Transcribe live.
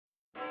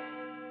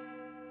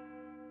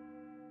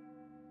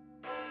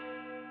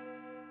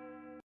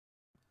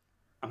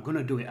I'm going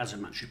to do it as a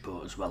match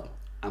report as well.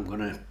 I'm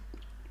going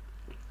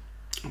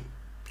to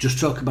just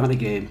talk about the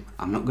game.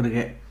 I'm not going to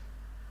get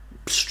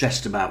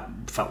stressed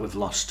about the fact we've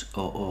lost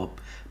or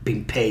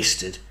been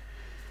pasted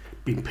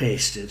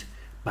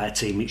by a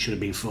team it should have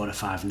been 4 or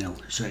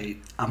 5-0. So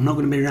I'm not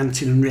going to be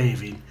ranting and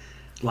raving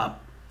like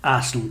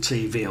Arsenal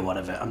TV or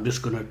whatever. I'm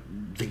just going to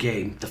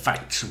the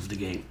facts of the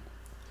game.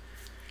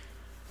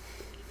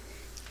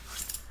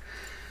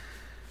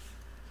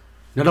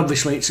 Now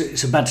obviously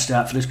it's a bad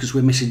start for us because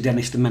we're missing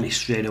Dennis the Menace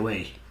straight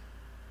away.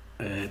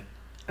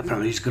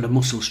 Apparently he's got a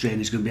muscle strain,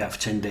 he's going to be out for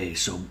 10 days,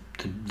 so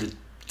the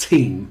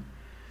team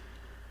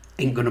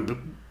ain't going to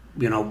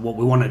be, what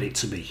we wanted it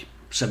to be.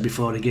 Said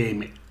before the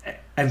game,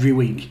 every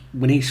week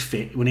when he's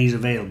fit, when he's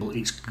available,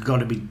 it's got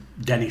to be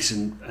Dennis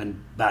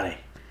and Barry.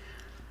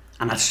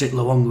 And I'd stick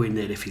Luongo in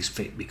there if he's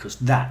fit, because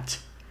that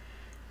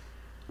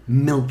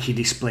milky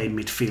display in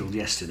midfield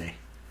yesterday.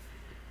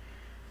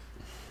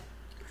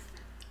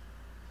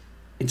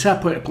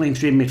 Entire point of playing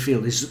 3 in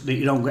midfield is that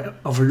you don't get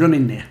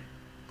overrunning there.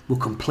 We're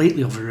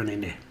completely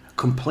overrunning there.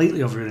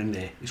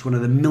 It's one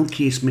of the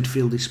milkiest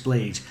midfield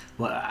displays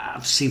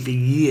I've seen for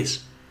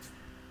years.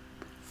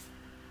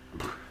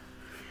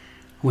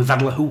 We've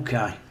had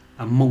Lahukai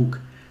and Monk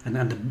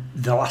and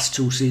the last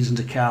 2 seasons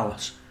of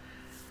Carlos.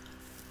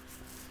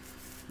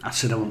 I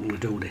said I wasn't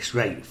going to do this.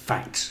 Right,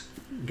 facts.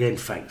 Game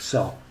facts.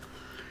 So,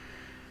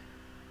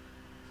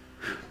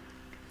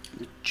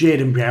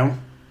 Jaden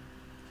Brown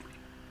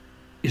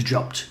is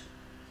dropped.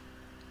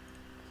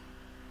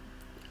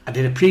 I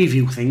did a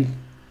preview thing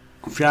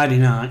on Friday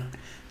night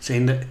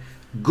saying that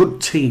good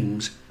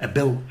teams are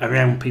built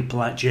around people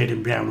like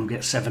Jaden Brown who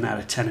get 7 out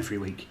of 10 every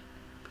week.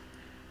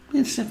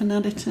 7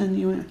 out of 10,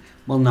 you went?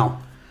 Well, no.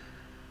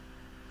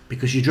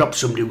 Because you drop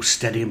somebody who's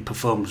steady and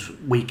performs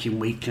week in,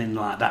 week in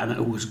like that, and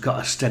who's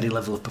got a steady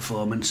level of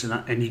performance,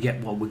 and you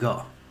get what we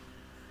got.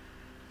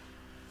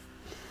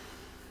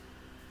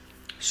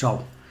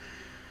 So,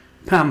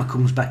 Palmer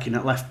comes back in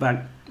at left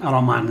back. I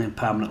don't mind him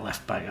Palmer at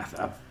left back.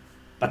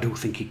 I do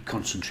think he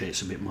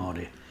concentrates a bit more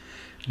there.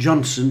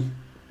 Johnson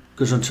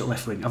goes on to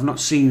left wing. I've not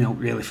seen out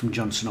really from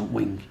Johnson on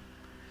wing.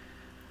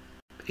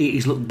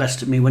 He's looked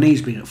best at me when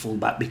he's been at full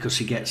back because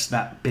he gets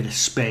that bit of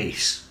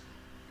space.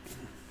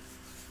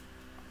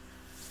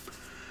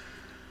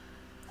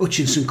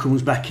 Hutchinson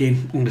comes back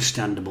in,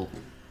 understandable.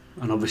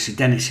 And obviously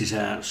Dennis is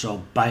out,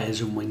 so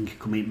Byers and wing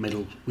come in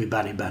middle with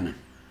Barry Banner.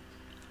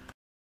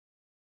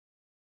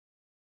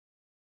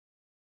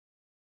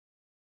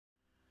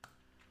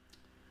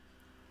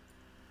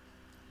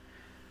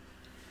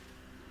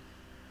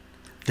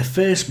 The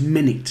first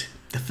minute,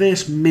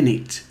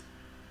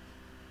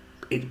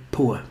 it's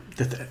poor.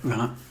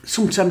 Right?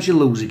 Sometimes you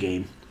lose a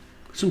game.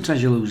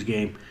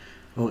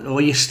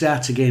 Or you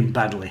start a game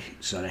badly.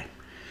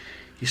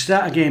 You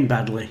start a game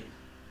badly,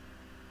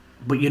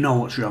 but you know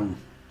what's wrong.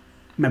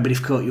 Maybe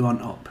they've caught you on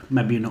top.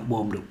 Maybe you're not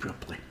warmed up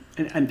properly.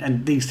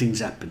 And these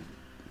things happen.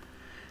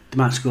 They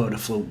might score a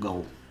fluke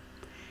goal.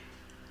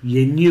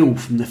 You knew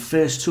from the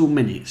first 2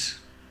 minutes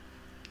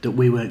that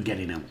we weren't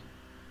getting out.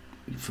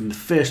 From the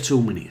first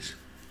 2 minutes.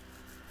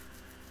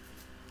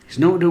 It's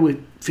not to do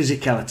with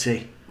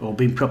physicality or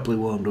being properly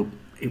warmed up,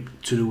 it's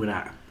to do with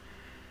that.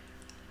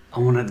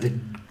 And one of the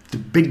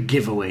big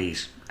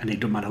giveaways, and it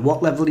doesn't matter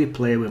what level you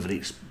play, whether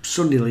it's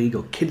Sunday League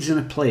or kids in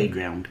a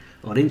playground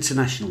or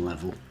international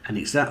level, and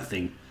it's that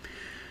thing.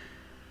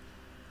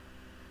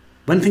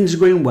 When things are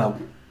going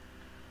well,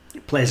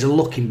 players are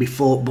looking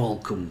before ball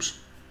comes.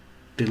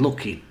 They're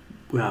looking,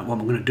 right, what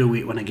am I going to do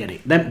with it when I get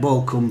it? Then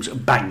ball comes,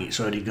 bang,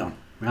 it's already gone,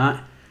 right?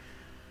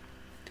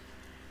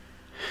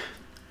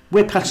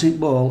 We're passing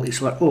ball,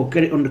 it's like, oh,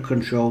 get it under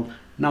control,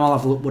 now I'll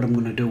have a look what I'm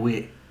going to do with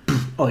it.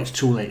 Oh, it's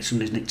too late,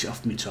 somebody's nicked it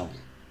off my toe.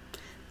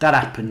 That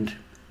happened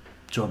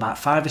to about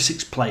 5 or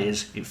 6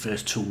 players in the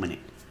first 2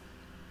 minutes.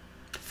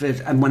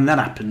 And when that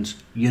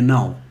happens, you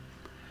know,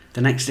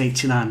 the next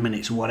 89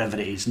 minutes or whatever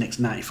it is, next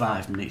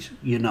 95 minutes,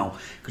 you know.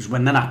 Because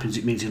when that happens,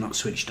 it means you're not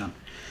switched on.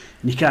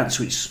 And you can't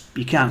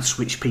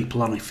switch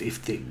people on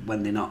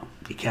when they're not.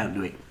 You can't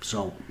do it.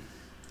 So,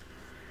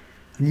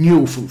 I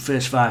knew from the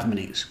first 5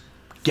 minutes,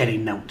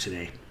 getting out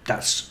today.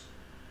 That's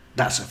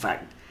a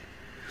fact.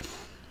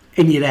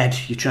 In your head,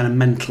 you're trying to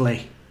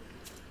mentally,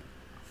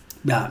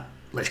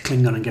 let's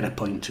cling on and get a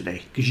point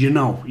today. Because you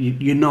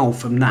know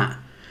from that,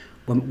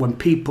 when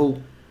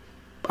people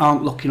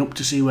aren't looking up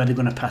to see where they're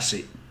going to pass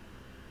it,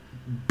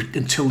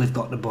 until they've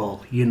got the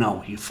ball, you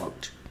know you're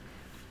fucked.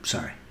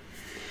 Sorry.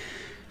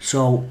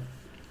 So,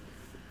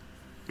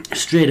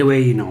 straight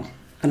away, you know.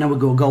 And then we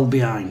go goal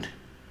behind.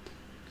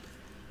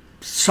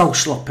 So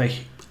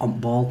sloppy on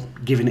ball,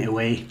 giving it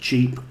away,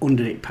 cheap,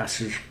 under it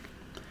passes.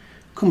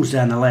 Comes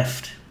down the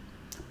left,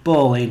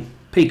 ball in.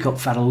 Peacock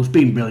Farrell, who's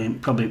been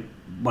brilliant, probably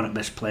one of the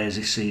best players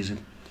this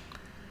season.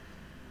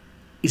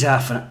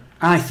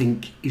 I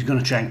think he's going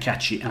to try and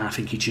catch it, and I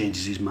think he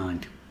changes his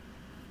mind.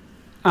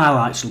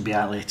 Highlights will be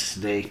out later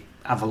today.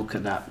 Have a look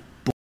at that.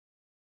 But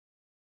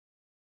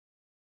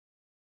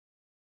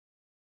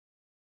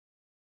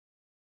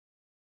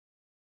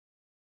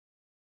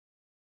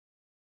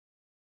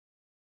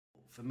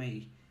for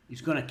me, He's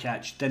going to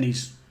catch, then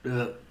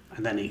and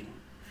then he...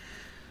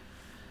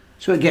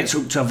 So it gets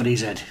hooked over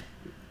his head.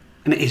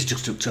 And it is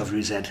just hooked over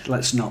his head.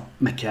 Let's not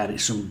make out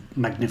it's some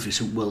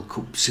magnificent World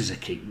Cup scissor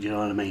kick, do you know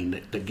what I mean?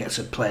 That gets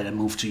a player to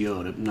move to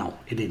Europe. No,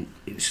 it didn't.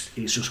 It's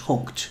just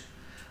hooked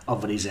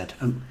over his head.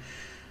 And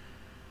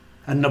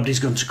nobody's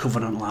going to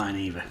cover on line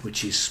either,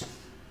 which is...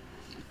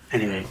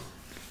 Anyway.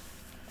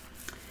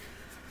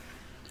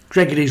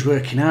 Gregory's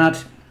working hard,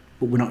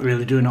 but we're not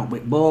really doing it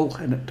with ball.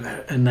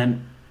 And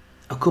then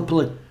a couple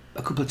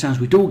of times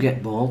we do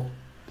get ball.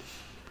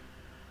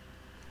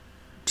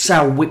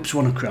 Sal whips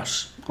one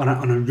across on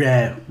a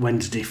rare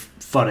Wednesday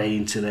foray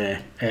into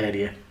their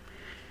area.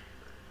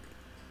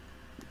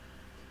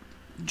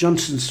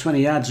 Johnson's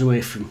 20 yards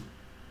away from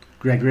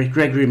Gregory.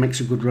 Gregory makes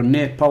a good run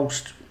near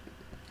post.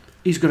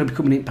 He's going to be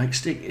coming in back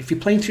stick. If you're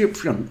playing three up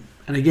front,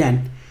 and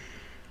again,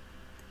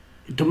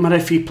 it doesn't matter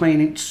if you're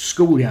playing in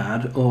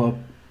schoolyard or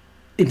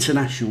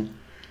international.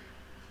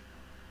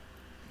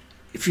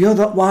 If you're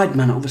that wide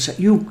man over set,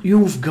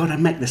 you've got to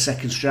make the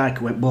second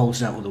striker when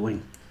ball's out of the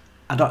wing.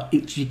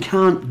 You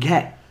can't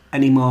get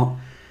any more.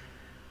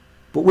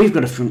 But we've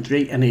got a front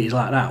three, and it's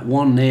like that: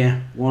 one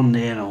there,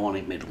 and one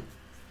in middle.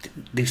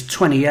 There's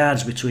 20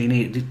 yards between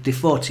it. There's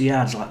 40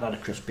 yards like that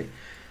across bit.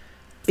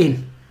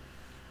 In.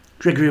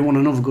 Gregory won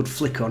another good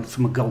flick on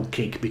from a goal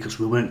kick because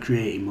we weren't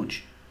creating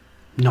much.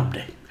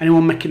 Nobody.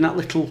 Anyone making that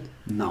little?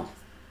 No.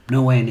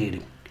 Nowhere near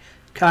him.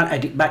 Can't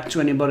edit back to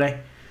anybody.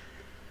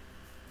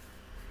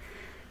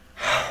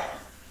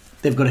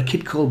 They've got a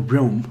kid called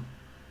Broom,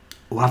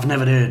 who I've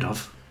never heard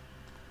of.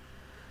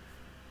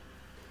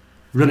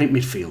 Running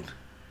midfield.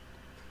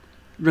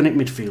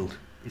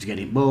 He's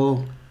getting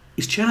ball.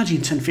 He's charging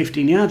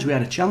 10-15 yards. We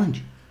had a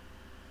challenge.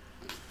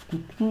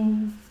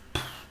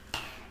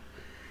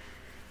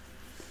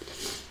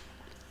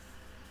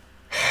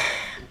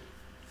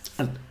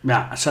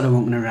 Right, I said I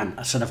wasn't going to rant.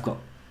 I said I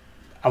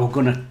was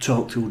going to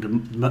talk through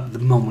the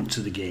moments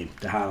of the game,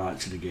 the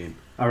highlights of the game.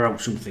 I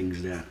wrote some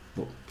things there,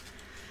 but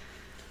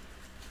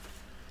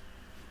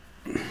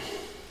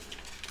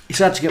it's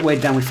hard to get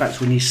weighed down with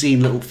facts when you're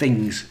seeing little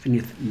things and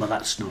you think, well,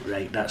 that's not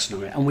right.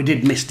 And we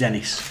did miss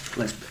Dennis.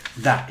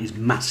 That is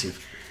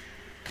massive.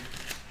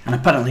 And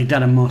apparently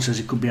Darren Moore says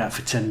he could be out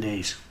for 10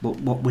 days.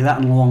 But with that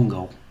and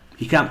Luongo,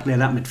 you can't play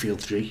that midfield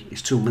three.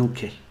 It's too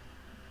milky.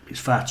 It's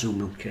far too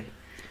milky.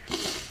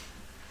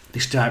 They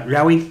start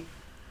rowing.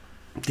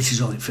 This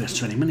is only the first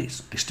 20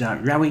 minutes. They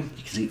start rowing.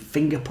 You can see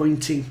finger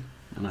pointing.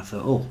 And I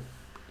thought, oh.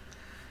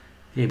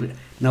 Yeah, but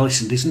now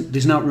listen,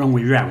 there's nothing wrong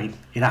with rowing.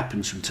 It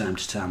happens from time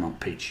to time on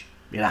pitch.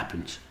 It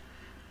happens.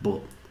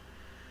 But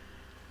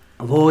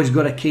I've always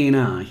got a keen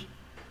eye.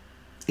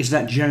 Is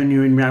that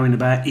genuine rowing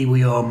about, here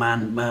we are,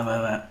 man, blah, blah,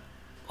 blah.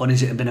 Or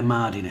is it a bit of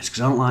mardiness?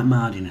 Because I don't like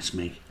mardiness,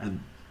 me.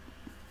 And,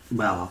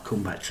 well, I'll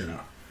come back to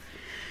that.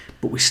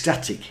 But we're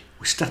static.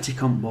 We're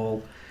static on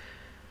ball.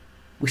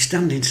 We're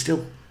standing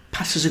still.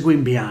 Passes are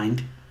going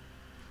behind.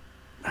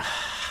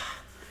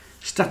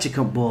 Static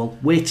on ball.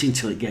 Waiting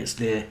till it gets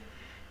there.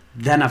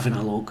 Then having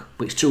a look,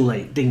 but it's too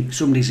late. Ding,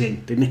 somebody's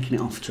in, they're nicking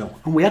it off toe.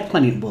 And we had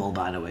plenty of ball,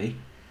 by the way.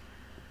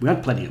 We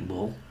had plenty of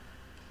ball.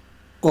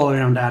 All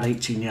around our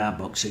 18-yard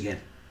box again.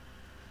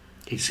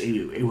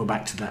 It were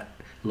back to that.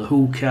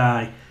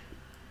 Lahukai,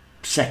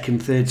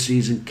 second, third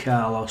season,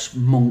 Carlos,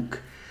 Monk.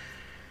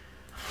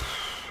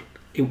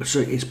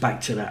 It's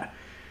back to that.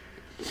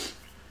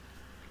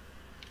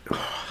 There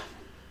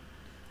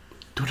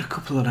were a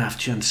couple of half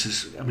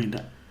chances. I mean,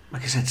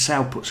 like I said,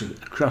 Sal puts a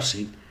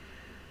crossing.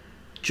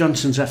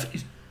 Johnson's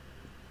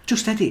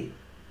just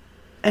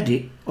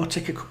edit or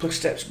take a couple of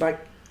steps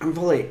back and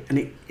volley,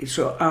 and it's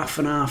sort of half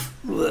and half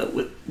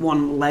with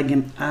one leg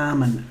and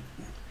arm, and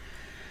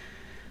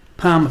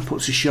Palmer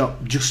puts a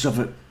shot just off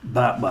the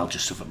bar, well,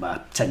 just off the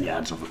bar, 10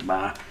 yards off the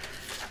bar.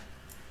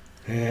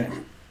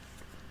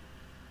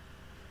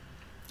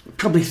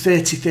 Probably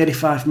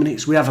 30-35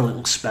 minutes. We have a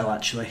little spell,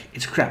 actually.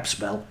 It's a crap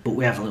spell, but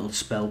we have a little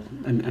spell,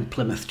 and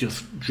Plymouth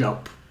just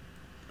drop,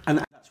 and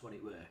that's what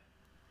it were.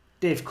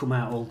 Dave come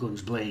out all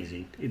guns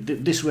blazing.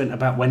 This went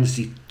about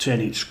Wednesday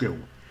turning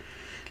screw.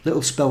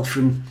 Little spell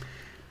from,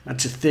 I'd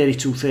say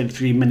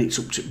 32-33 minutes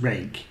up to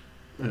break,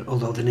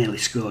 although they nearly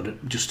scored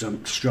just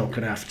on stroke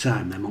at half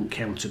time, them on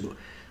counter, but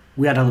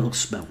we had a little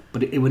spell.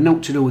 But it was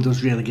not to do with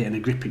us really getting a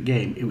grip at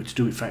game. It was to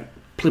do with the fact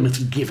Plymouth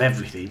would give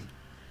everything,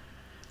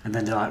 and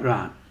then they're like,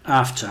 right,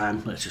 half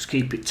time, let's just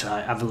keep it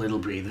tight, have a little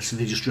breather. So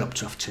they just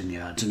dropped off 10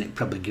 yards, and it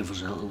probably gave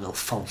us a little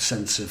false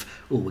sense of,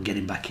 oh, we're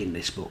getting back in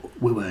this,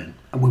 but we weren't,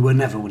 and we were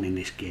never winning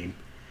this game.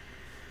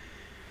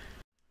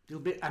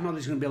 I know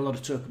there's going to be a lot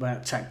of talk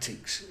about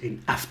tactics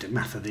in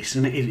aftermath of this,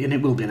 and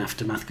it will be an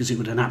aftermath because it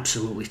was an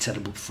absolutely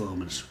terrible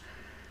performance.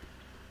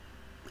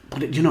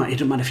 But you know, it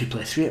doesn't matter if you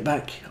play 3 at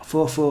back,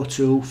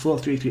 4-4-2,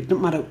 4-3-3, it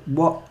doesn't matter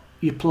what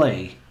you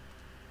play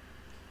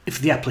if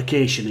the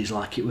application is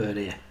like it were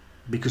here,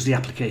 because the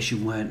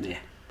application weren't there.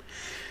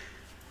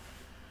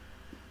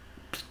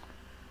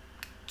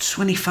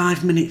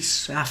 25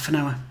 minutes, half an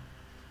hour.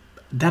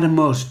 Darren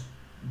Moore's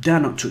dare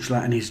not touch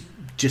that, and he's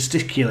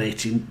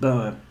gesticulating,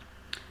 but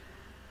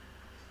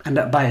And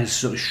that Byers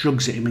sort of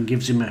shrugs at him and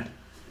gives him a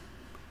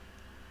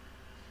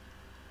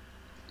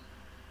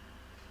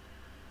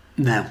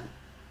no,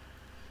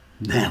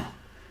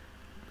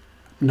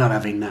 not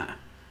having that.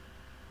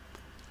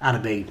 I'd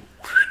have been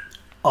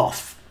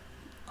off.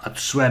 I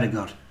swear to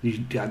God.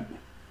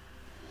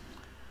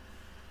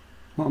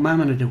 What am I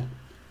going to do?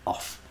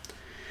 Off.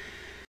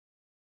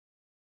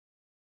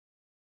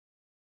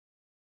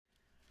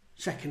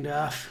 Second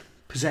half,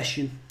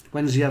 possession.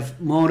 Wednesday have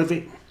more of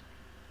it.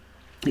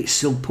 It's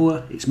still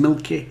poor, it's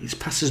milky, it's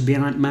passes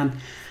behind man.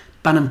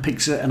 Bannon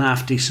picks an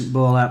half decent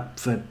ball out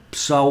for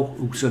Sol,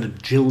 who sort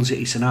of drills it.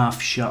 It's an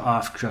half shot,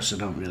 half cross. I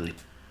don't really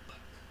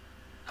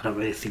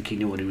think he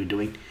knew what he was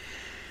doing.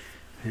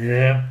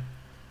 Yeah.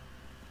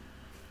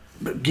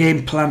 But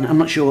game plan, I'm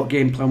not sure what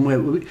game plan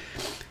were.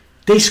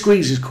 They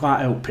squeezed us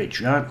quite out pitch,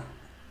 right?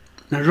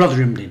 Now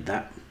Rotherham did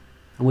that.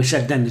 And we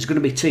said then there's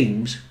going to be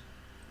teams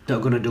that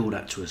are going to do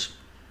that to us.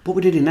 What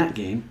we did in that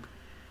game,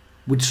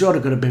 we'd sort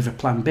of got a bit of a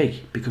plan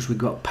B, because we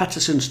got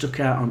Patterson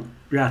stuck out on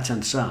right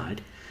hand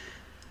side.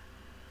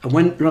 And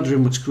when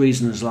Rotherham was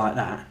squeezing us like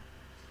that,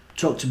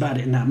 talked about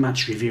it in that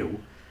match review,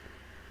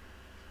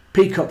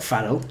 Peacock,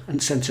 Farrell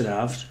and centre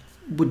halves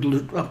would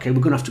look, okay,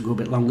 we're going to have to go a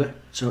bit longer.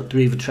 So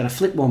they're either trying to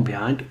flip one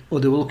behind, or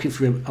they were looking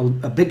for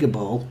a bigger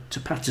ball to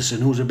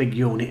Patterson, who's a big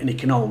unit and he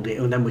can hold it,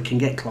 and then we can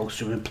get close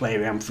to him and play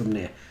around from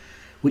there.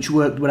 Which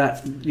worked with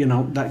that,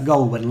 that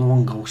goal when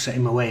Longo set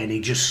him away and he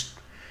just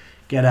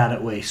get out of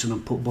the way, so then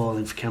put ball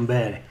in for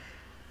Canberra.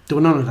 There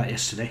were none of that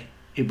yesterday.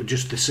 It was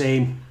just the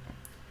same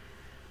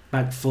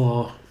back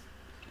four.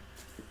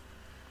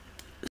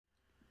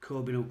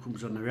 Corbyn, who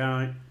comes on the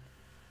right.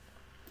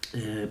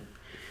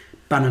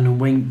 Bannon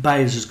and wing.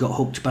 Byers has got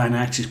hooked by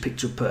night. He's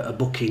picked up a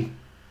booking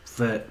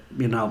for,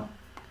 being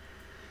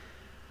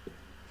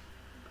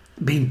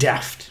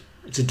daft.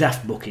 It's a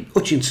daft booking.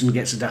 Hutchinson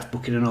gets a daft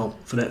booking and all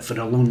for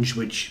the lunge,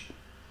 which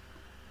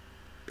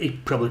he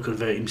probably could have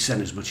hurt him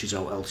as much as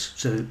all else.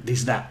 So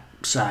there's that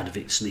side of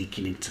it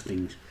sneaking into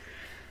things.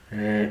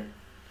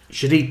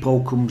 Shadid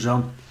Paul comes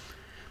on.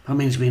 I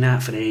mean, he's been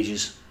out for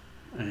ages.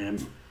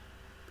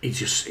 He's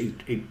just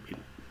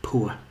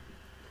poor.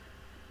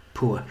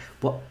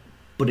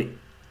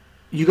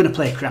 You're going to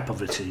play crap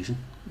over the season.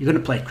 You're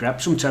going to play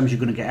crap. Sometimes you're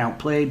going to get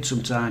outplayed.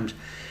 Sometimes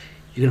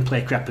you're going to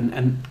play crap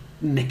and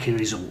nick a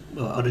result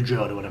or a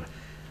draw or whatever.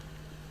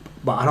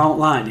 But I don't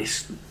like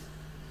this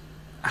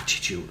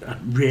attitude. I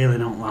really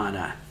don't like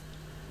that.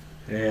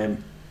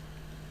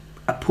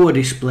 A poor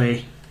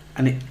display,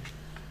 and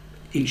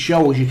it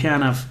shows you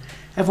can't have.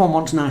 Everyone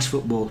wants nice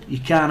football. You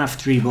can't have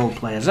three ball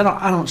players.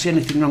 I don't see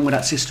anything wrong with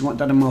that system. What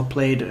Dadamore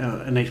played,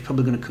 and he's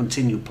probably going to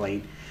continue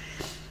playing.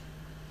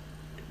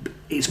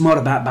 It's more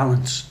about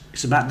balance.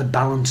 It's about the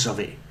balance of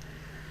it.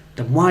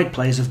 The wide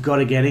players have got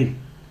to get in.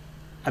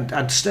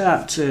 I'd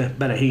start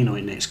Berahino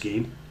in next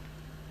game,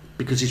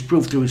 because he's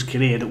proved through his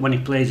career that when he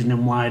plays in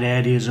them wide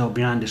areas or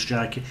behind the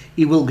striker,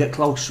 he will get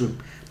close to him.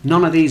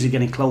 None of these are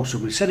getting close to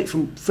him. We said it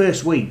from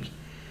first week.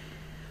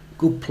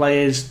 Good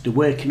players, they're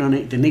working on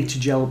it, they need to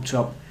gel up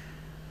top.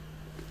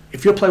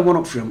 If you're playing one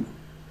up front,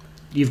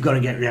 you've got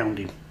to get round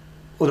him.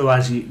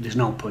 Otherwise, there's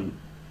no point.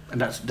 And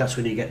that's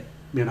when you get,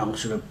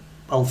 sort of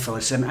old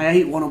fellas saying, I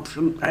hate one up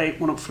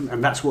front,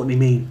 and that's what they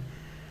mean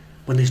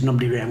when there's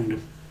nobody round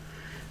them.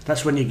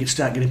 That's when you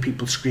start getting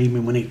people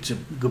screaming we need to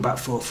go back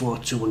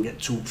 4-4-2 and get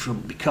two up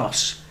front,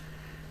 because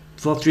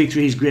 4-3-3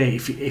 is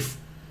great if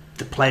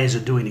the players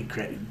are doing it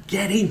correctly.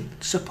 Get in,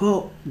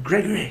 support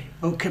Gregory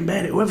or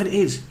Canberra, whoever it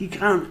is. You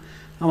can't,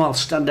 I'll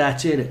stand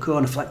out here at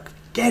corner flag.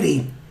 Get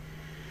in.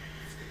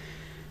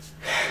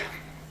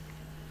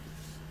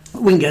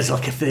 Winger's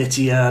like a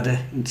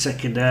 30-yarder in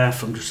second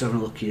half. I'm just having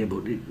a look here,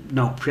 but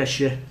no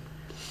pressure.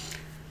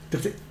 At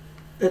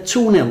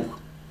 2-0,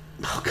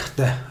 oh God,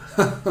 there.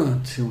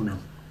 2-0.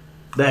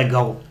 Their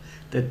goal,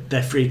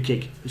 their free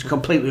kick, is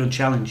completely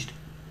unchallenged.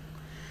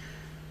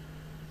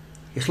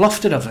 It's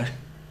lofted over.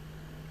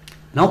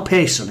 No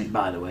pace on it,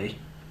 by the way.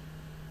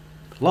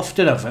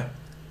 Lofted over.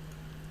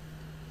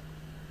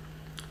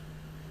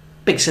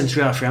 Big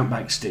centre half round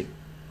back stick.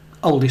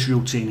 Oldest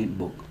routine in the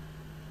book.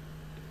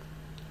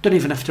 Don't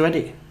even have to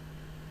edit.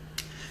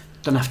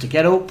 Don't have to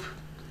get up.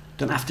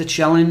 Don't have to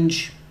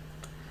challenge.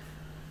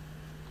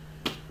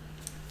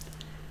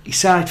 He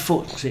side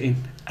foots it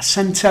in. A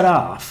centre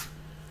half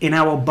in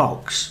our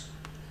box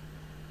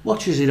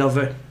watches it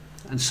over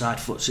and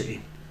side foots it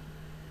in.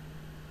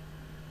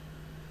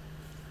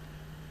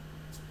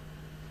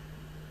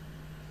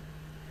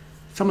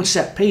 From a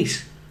set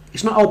piece.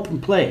 It's not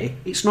open play.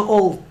 It's not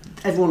all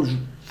everyone's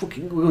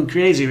fucking going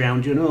crazy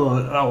around you.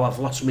 Oh, I've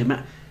lost my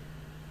man.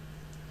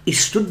 He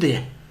stood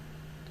there.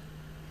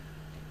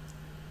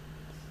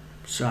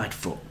 Side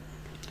foot.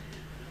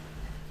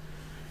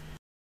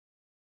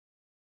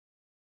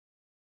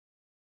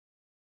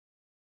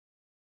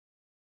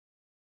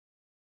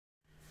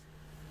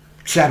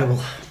 Terrible.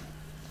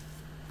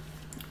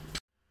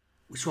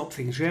 We swap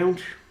things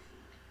round.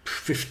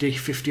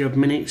 50 odd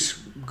minutes.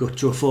 Go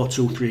to a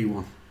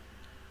 4-2-3-1.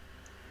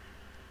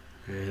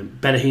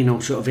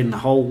 Berahino sort of in the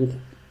hole.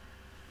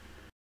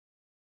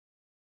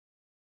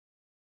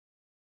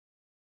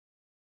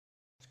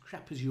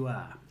 crap as you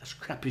are,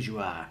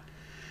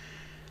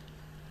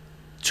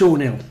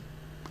 2-0.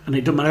 And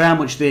it doesn't matter how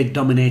much they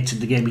dominated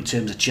the game in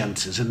terms of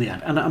chances, and they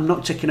had. And I'm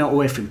not taking it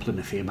away from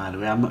Plymouth here, by the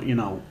way. I'm not, you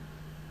know,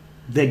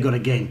 they got a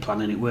game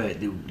plan and it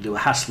worked. They were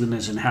hassling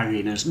us and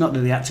harrying us. Not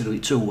that they had to do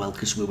it too well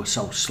because we were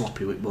so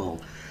sloppy with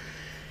ball.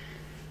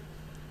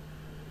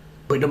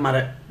 But it doesn't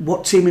matter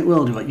what team it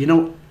will do. You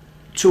know,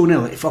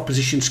 2-0, if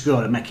opposition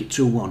score and make it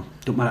 2-1,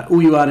 don't matter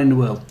who you are in the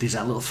world, there's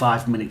that little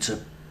 5 minutes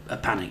of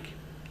panic.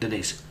 There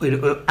is.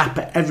 It'll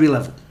happen at every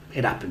level.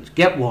 It happens.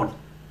 Get one,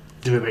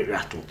 they're a bit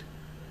rattled.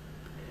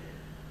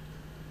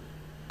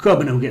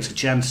 Corbin gets a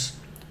chance,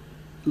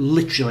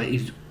 literally,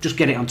 he's just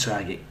get it on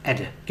target,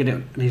 header, get it,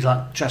 and he's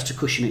like, tries to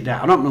cushion it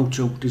down. I don't know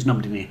to, there's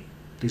nobody near.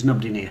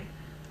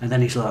 And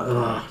then he's like,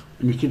 ugh,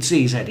 and you can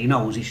see his head, he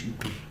knows he should.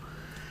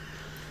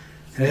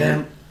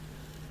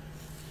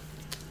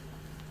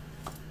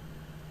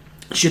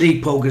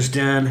 Shadid Poga's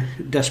down,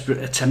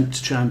 desperate attempt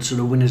to try and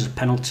sort of win as a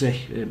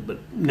penalty, but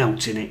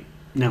nouting it.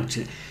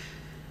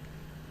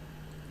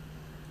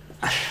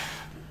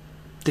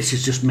 This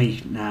is just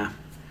me now.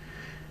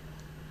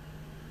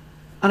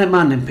 I didn't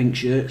mind them pink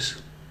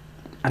shirts,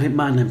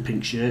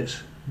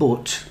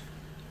 but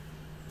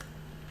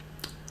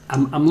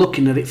I'm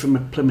looking at it from a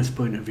Plymouth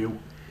point of view.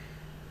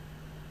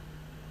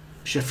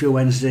 Sheffield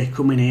Wednesday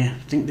coming here,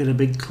 I think they're a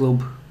big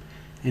club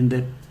in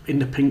the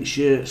pink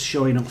shirts,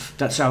 showing off.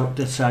 That's how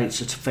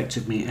it's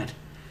affected me, Ed.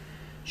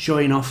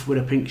 Showing off with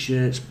the pink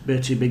shirts,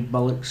 Bertie big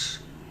bollocks.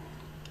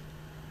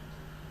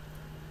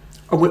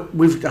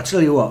 And I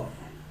tell you what,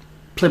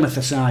 Plymouth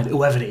aside,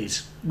 whoever it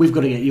is, we've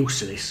got to get used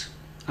to this.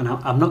 And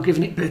I'm not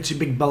giving it Bertie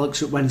big bollocks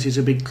that Wednesday's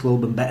a big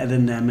club and better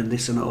than them and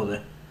this and that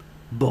other.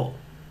 But,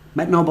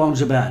 make no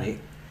bones about it,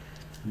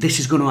 this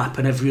is going to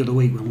happen every other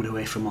week when we're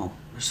away from home.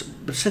 I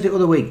said it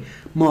other week,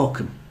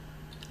 Morecambe,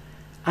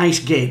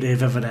 highest gate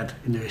they've ever had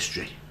in their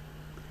history.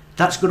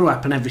 That's going to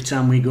happen every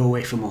time we go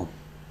away from home.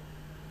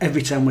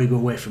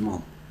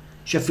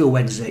 Sheffield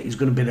Wednesday is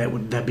going to be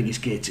their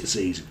biggest gate of the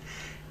season.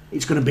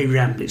 It's going to be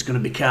rammed, it's going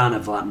to be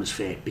carnival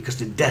atmosphere because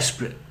they're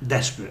desperate.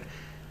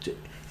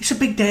 It's a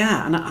big day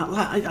out, and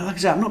like I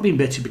said, I'm not being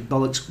Bertie big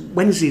bollocks.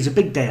 Wednesday is a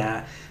big day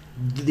out.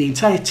 The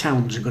entire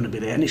towns are going to be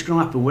there, and it's going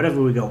to happen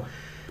wherever we go.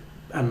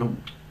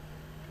 And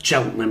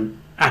Cheltenham,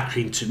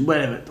 Accrington,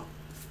 wherever,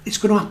 it's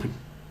going to happen,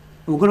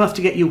 and we're going to have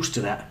to get used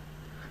to that.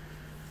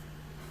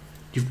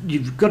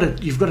 You've got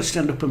to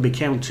stand up and be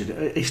counted.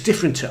 It's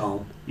different at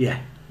home, yeah,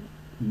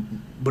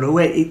 but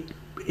away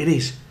it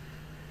is.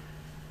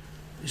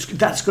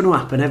 That's going to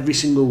happen every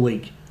single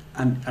week,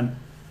 and.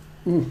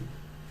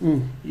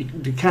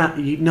 You can't.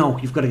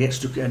 You've got to get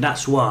stuck, and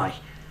that's why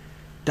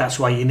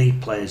you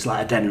need players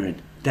like Adeniran,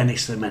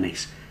 Dennis the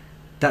Menace.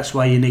 That's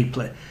why you need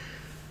players.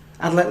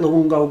 I'd let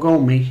Luongo go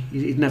me.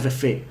 He'd never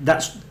fit.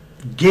 That's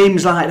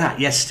games like that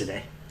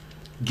yesterday.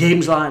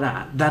 Games like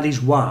that. That is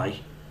why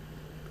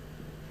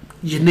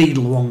you need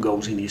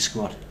Luongos in your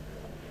squad.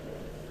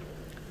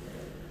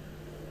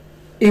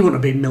 He wouldn't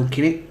have been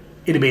milking it.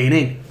 He'd have been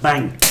in.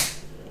 Bang.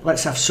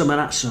 Let's have some of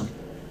that, son.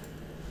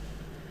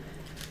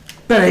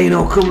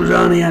 Berino comes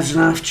on, he has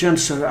an half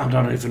chance. I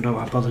don't even know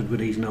I bothered with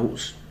these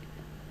notes.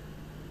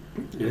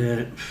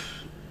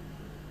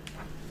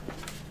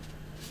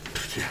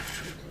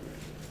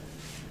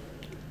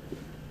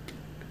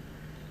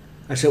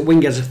 I said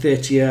Wing has a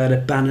 30-yarder,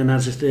 Bannon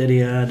has a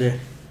 30-yarder.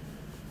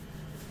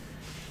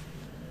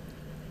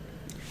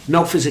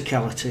 No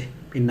physicality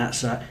in that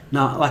side.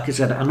 No, like I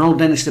said, I know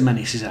Dennis the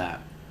Menace is out.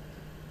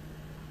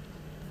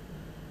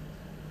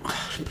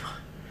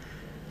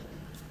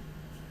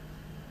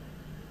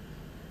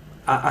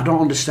 I don't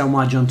understand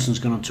why Johnson's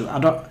gone on to it.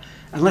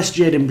 Unless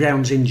Jaden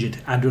Brown's injured,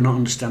 I do not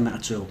understand that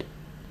at all.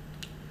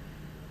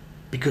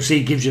 Because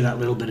he gives you that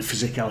little bit of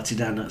physicality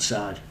down that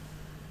side.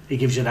 He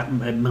gives you that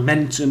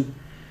momentum,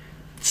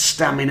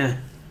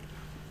 stamina.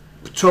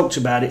 We talked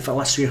about it for the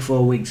last 3 or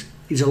 4 weeks.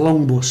 He's a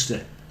long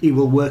buster. He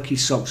will work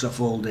his socks off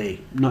all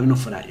day. Not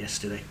enough of that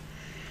yesterday.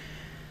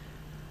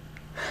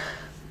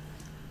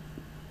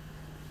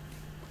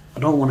 I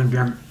don't want to be...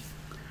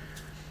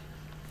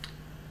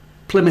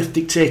 Plymouth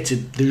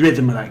dictated the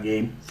rhythm of that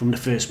game from the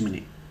first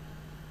minute.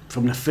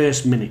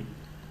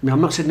 Now,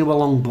 I'm not saying they were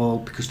long ball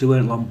because they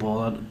weren't long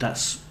ball.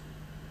 But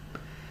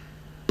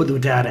they were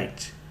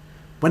direct.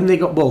 When they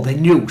got ball, they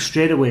knew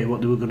straight away what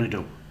they were going to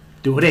do.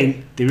 They were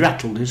in, they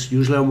rattled us,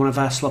 usually on one of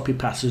our sloppy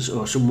passes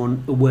or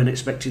someone who weren't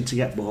expecting to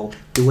get ball.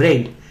 They were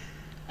in,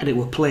 and it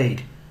were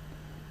played.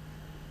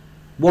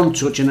 One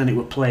touch and then it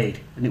were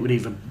played. And it would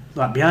either,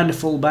 like behind the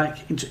full back,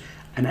 and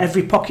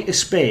every pocket of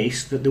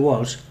space that there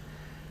was,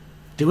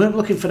 they weren't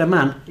looking for the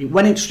man. It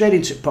went in straight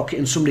into the pocket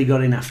and somebody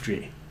got in after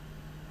it.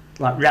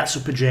 Like rats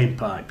up a drain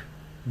pipe.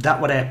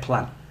 That was their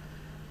plan.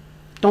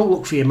 Don't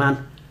look for your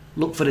man.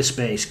 Look for the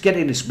space. Get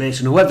in the space,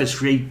 and whoever's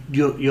free,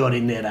 you're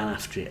in there and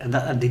after it.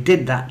 And they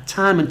did that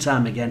time and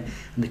time again,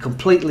 and they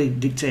completely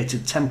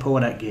dictated tempo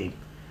of that game.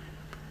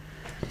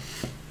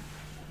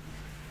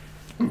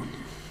 And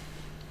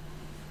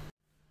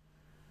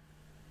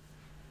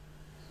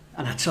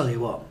I tell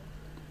you what,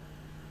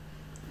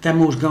 them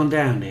who's gone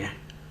down here,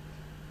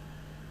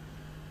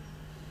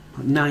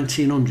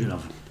 1900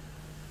 of them.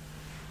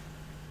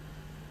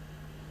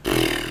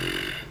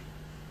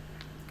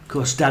 Of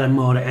course, Darren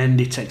Moore at end,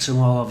 he takes them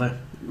all over,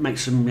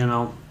 makes them, you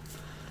know,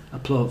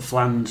 applaud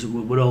flans.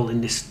 We're all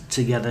in this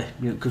together,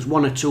 you know, because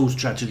one or two's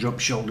tried to drop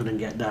shoulder and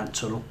get that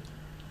tunnel.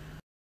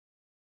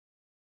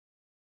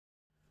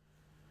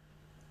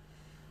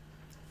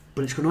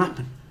 But it's going to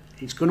happen.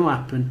 It's going to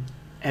happen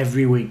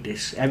every week.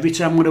 This every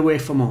time we're away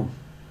from home.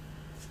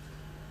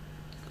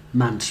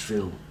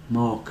 Mansfield,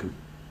 Morecambe,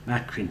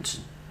 Accrington.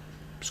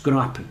 It's going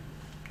to happen.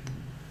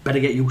 Better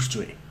get used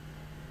to it.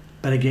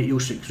 Better get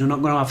used to it, because we're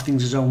not going to have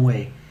things his own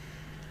way.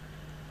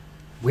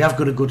 We have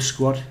got a good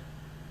squad.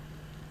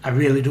 I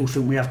really do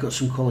think we have got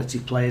some quality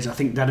players. I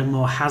think Darren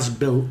Moore has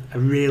built a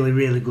really,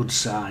 really good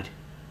side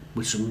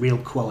with some real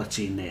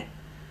quality in there.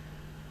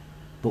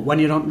 But when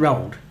you're on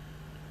road,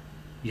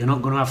 you're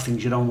not going to have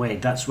things your own way.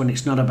 That's when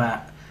it's not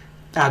about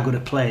how good a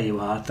player you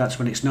are. That's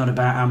when it's not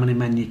about how many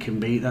men you can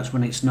beat. That's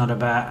when it's not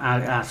about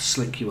how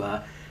slick you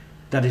are.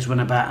 That is when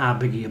about how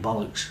big are your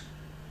bollocks.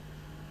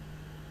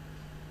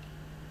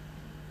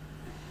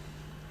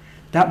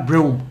 That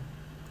Broom,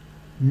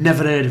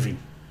 never heard of him.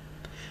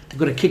 They've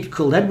got a kid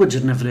called Edwards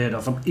I'd never heard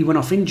of him. He went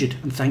off injured,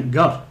 and thank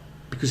God,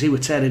 because he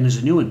was tearing as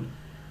a new one.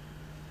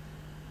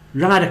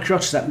 Right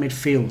across that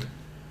midfield,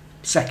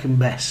 second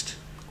best,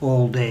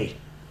 all day.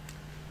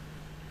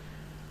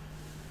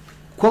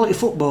 Quality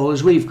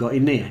footballers we've got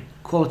in there,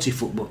 quality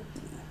football.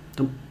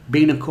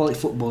 Being a quality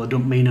footballer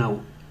don't mean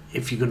out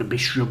if you're going to be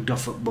shrugged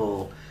off at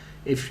ball,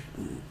 if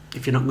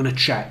you're not going to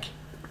check.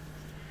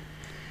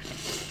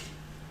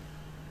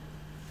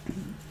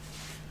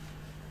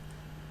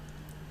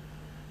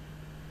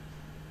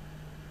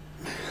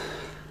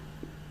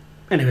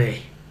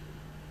 Anyway,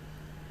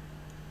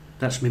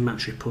 that's my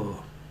match report.